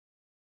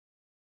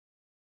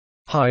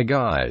Hi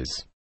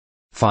guys.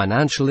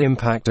 Financial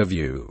impact of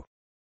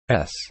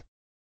U.S.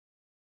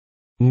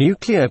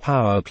 nuclear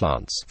power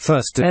plants.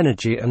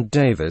 FirstEnergy and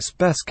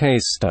Davis-Besse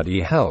case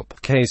study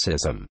help.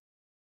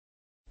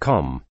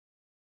 Caseism.com.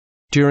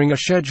 During a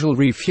scheduled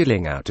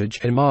refueling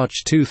outage in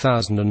March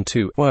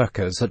 2002,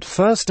 workers at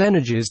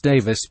FirstEnergy's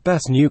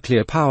Davis-Besse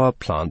nuclear power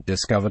plant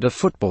discovered a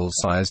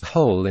football-sized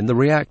hole in the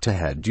reactor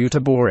head due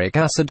to boric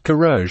acid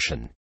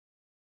corrosion.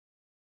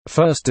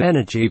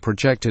 FirstEnergy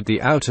projected the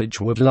outage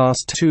would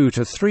last 2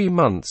 to 3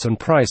 months and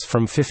price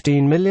from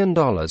 $15 million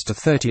to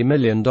 $30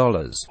 million,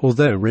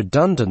 although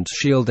redundant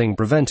shielding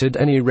prevented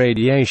any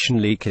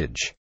radiation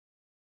leakage.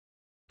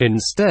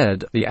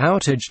 Instead, the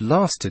outage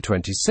lasted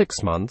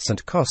 26 months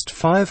and cost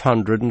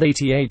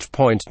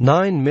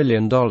 $588.9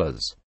 million.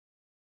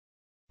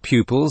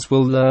 Pupils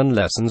will learn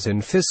lessons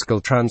in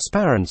fiscal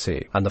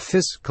transparency and the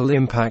fiscal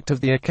impact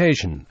of the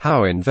occasion,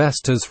 how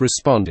investors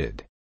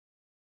responded.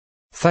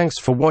 Thanks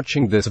for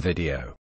watching this video.